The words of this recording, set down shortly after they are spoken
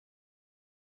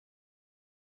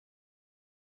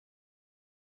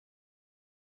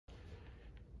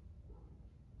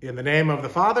In the name of the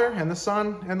Father, and the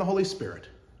Son, and the Holy Spirit.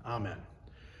 Amen.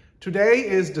 Today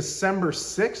is December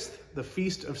 6th, the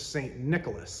feast of St.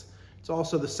 Nicholas. It's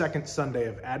also the second Sunday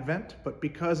of Advent, but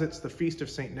because it's the feast of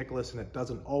St. Nicholas and it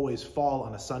doesn't always fall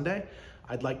on a Sunday,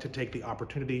 I'd like to take the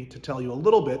opportunity to tell you a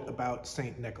little bit about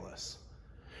St. Nicholas.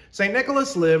 St.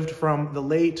 Nicholas lived from the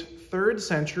late 3rd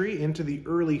century into the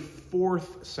early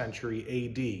 4th century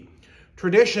AD.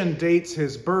 Tradition dates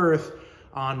his birth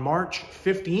on March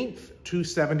 15th,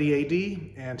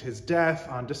 270 AD, and his death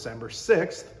on December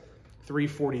 6th,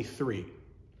 343.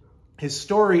 His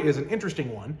story is an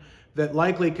interesting one that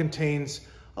likely contains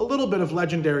a little bit of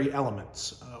legendary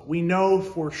elements. We know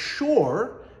for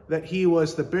sure that he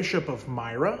was the Bishop of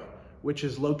Myra, which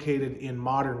is located in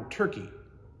modern Turkey.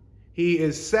 He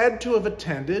is said to have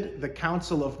attended the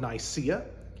Council of Nicaea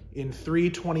in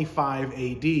 325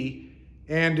 AD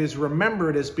and is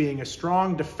remembered as being a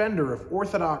strong defender of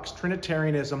Orthodox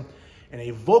Trinitarianism and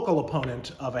a vocal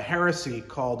opponent of a heresy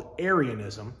called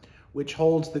Arianism, which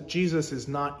holds that Jesus is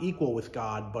not equal with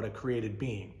God, but a created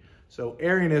being. So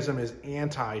Arianism is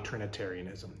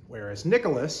anti-Trinitarianism, whereas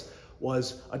Nicholas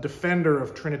was a defender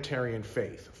of Trinitarian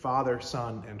faith, Father,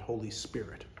 Son, and Holy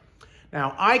Spirit.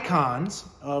 Now, icons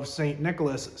of St.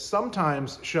 Nicholas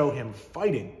sometimes show him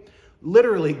fighting,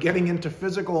 literally getting into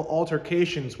physical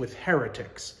altercations with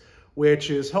heretics,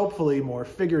 which is hopefully more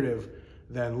figurative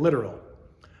than literal.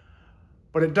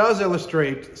 But it does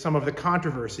illustrate some of the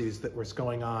controversies that was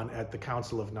going on at the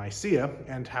Council of Nicaea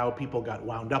and how people got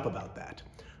wound up about that.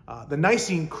 The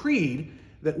Nicene Creed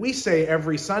that we say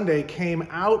every Sunday came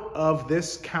out of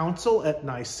this council at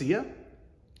Nicaea.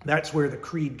 That's where the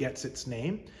creed gets its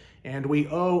name. And we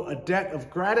owe a debt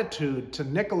of gratitude to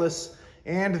Nicholas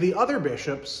and the other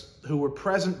bishops who were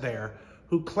present there,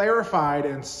 who clarified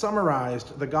and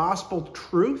summarized the gospel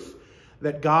truth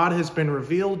that God has been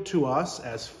revealed to us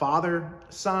as Father,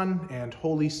 Son, and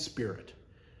Holy Spirit.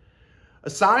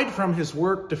 Aside from his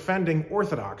work defending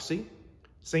orthodoxy,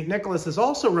 St. Nicholas is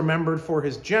also remembered for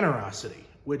his generosity,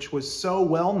 which was so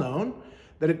well known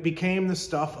that it became the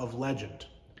stuff of legend.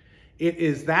 It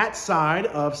is that side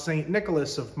of St.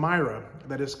 Nicholas of Myra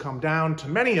that has come down to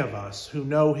many of us who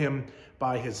know him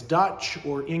by his Dutch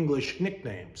or English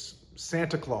nicknames,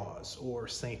 Santa Claus or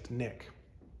Saint Nick.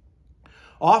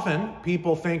 Often,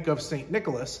 people think of St.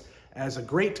 Nicholas as a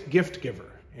great gift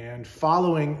giver, and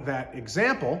following that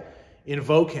example,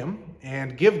 invoke him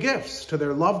and give gifts to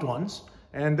their loved ones,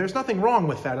 and there's nothing wrong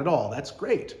with that at all. That's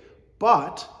great.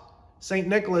 But St.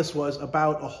 Nicholas was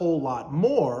about a whole lot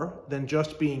more than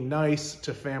just being nice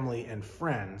to family and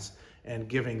friends and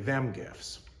giving them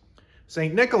gifts.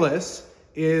 St. Nicholas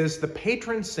is the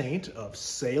patron saint of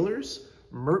sailors,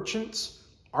 merchants,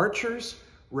 archers,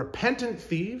 repentant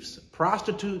thieves,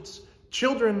 prostitutes,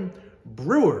 children,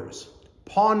 brewers,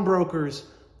 pawnbrokers,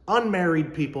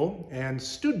 unmarried people, and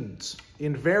students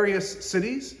in various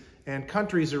cities and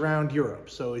countries around Europe.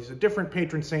 So he's a different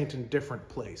patron saint in different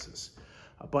places.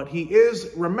 But he is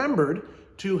remembered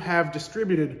to have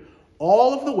distributed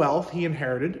all of the wealth he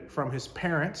inherited from his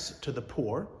parents to the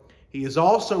poor. He is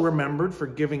also remembered for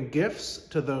giving gifts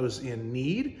to those in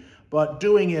need, but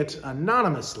doing it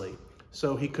anonymously,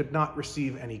 so he could not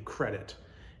receive any credit.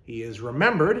 He is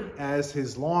remembered, as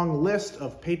his long list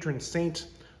of patron saint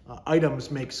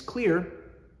items makes clear,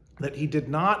 that he did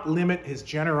not limit his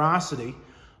generosity,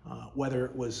 whether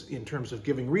it was in terms of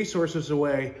giving resources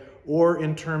away or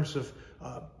in terms of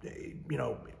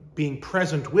being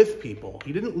present with people.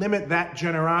 He didn't limit that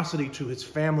generosity to his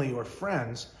family or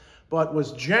friends, but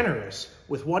was generous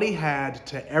with what he had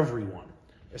to everyone,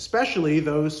 especially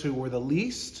those who were the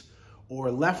least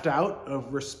or left out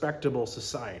of respectable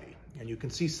society. And you can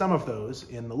see some of those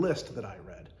in the list that I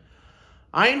read.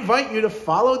 I invite you to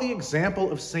follow the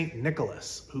example of St.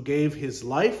 Nicholas, who gave his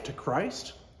life to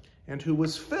Christ and who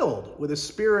was filled with a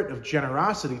spirit of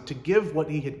generosity to give what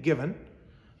he had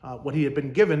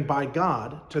been given by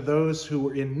God to those who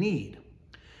were in need.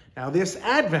 Now, this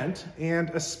Advent, and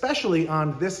especially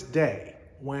on this day,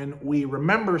 when we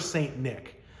remember St.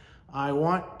 Nick, I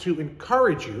want to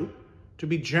encourage you to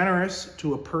be generous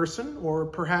to a person, or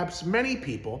perhaps many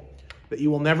people, that you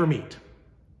will never meet.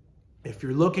 If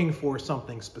you're looking for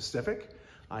something specific,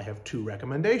 I have 2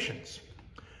 recommendations.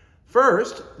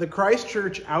 First, the Christ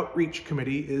Church Outreach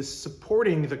Committee is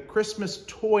supporting the Christmas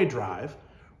toy drive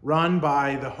run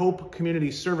by the Hope Community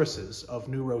Services of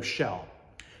New Rochelle.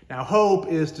 Now, Hope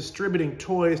is distributing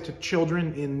toys to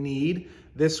children in need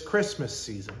this Christmas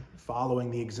season,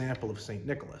 following the example of St.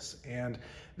 Nicholas. And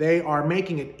they are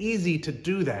making it easy to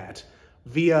do that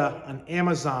via an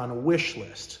Amazon wish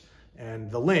list.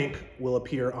 And the link will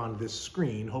appear on this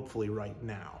screen, hopefully right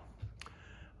now.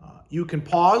 You can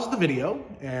pause the video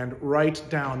and write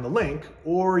down the link,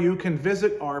 or you can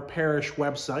visit our parish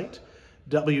website,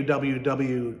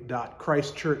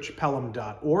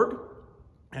 www.christchurchpelham.org,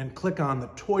 and click on the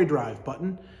Toy Drive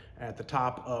button at the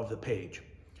top of the page.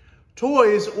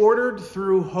 Toys ordered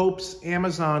through Hope's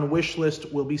Amazon wish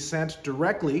list will be sent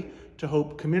directly to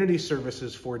Hope Community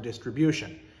Services for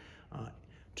distribution.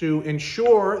 To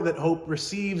ensure that Hope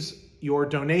receives your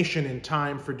donation in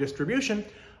time for distribution,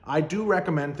 I do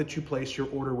recommend that you place your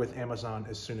order with Amazon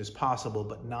as soon as possible,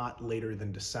 but not later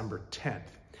than December 10th.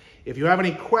 If you have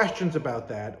any questions about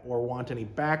that or want any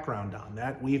background on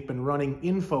that, we've been running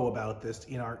info about this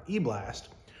in our e-blast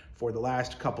for the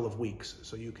last couple of weeks.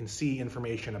 So you can see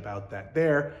information about that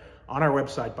there on our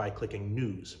website by clicking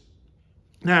news.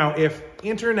 Now, if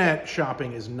internet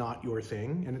shopping is not your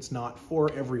thing and it's not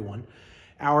for everyone,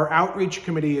 our outreach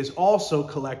committee is also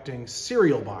collecting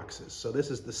cereal boxes. So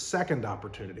this is the second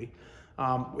opportunity.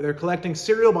 They're collecting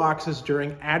cereal boxes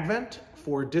during Advent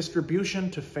for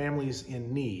distribution to families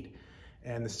in need.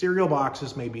 And the cereal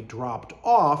boxes may be dropped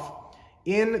off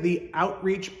in the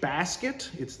outreach basket.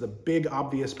 It's the big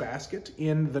obvious basket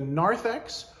in the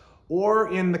narthex,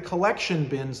 or in the collection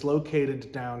bins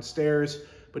located downstairs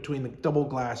between the double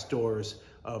glass doors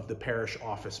of the parish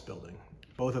office building.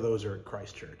 Both of those are at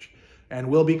Christ Church. And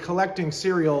we'll be collecting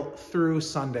cereal through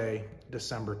Sunday,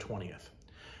 December 20th.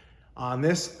 On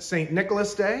this St.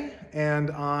 Nicholas Day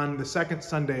and on the second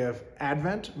Sunday of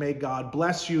Advent, may God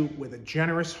bless you with a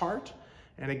generous heart.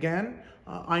 And again,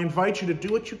 I invite you to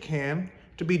do what you can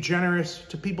to be generous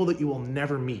to people that you will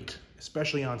never meet,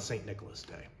 especially on St. Nicholas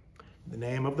Day. In the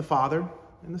name of the Father,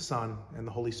 and the Son, and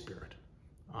the Holy Spirit.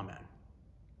 Amen.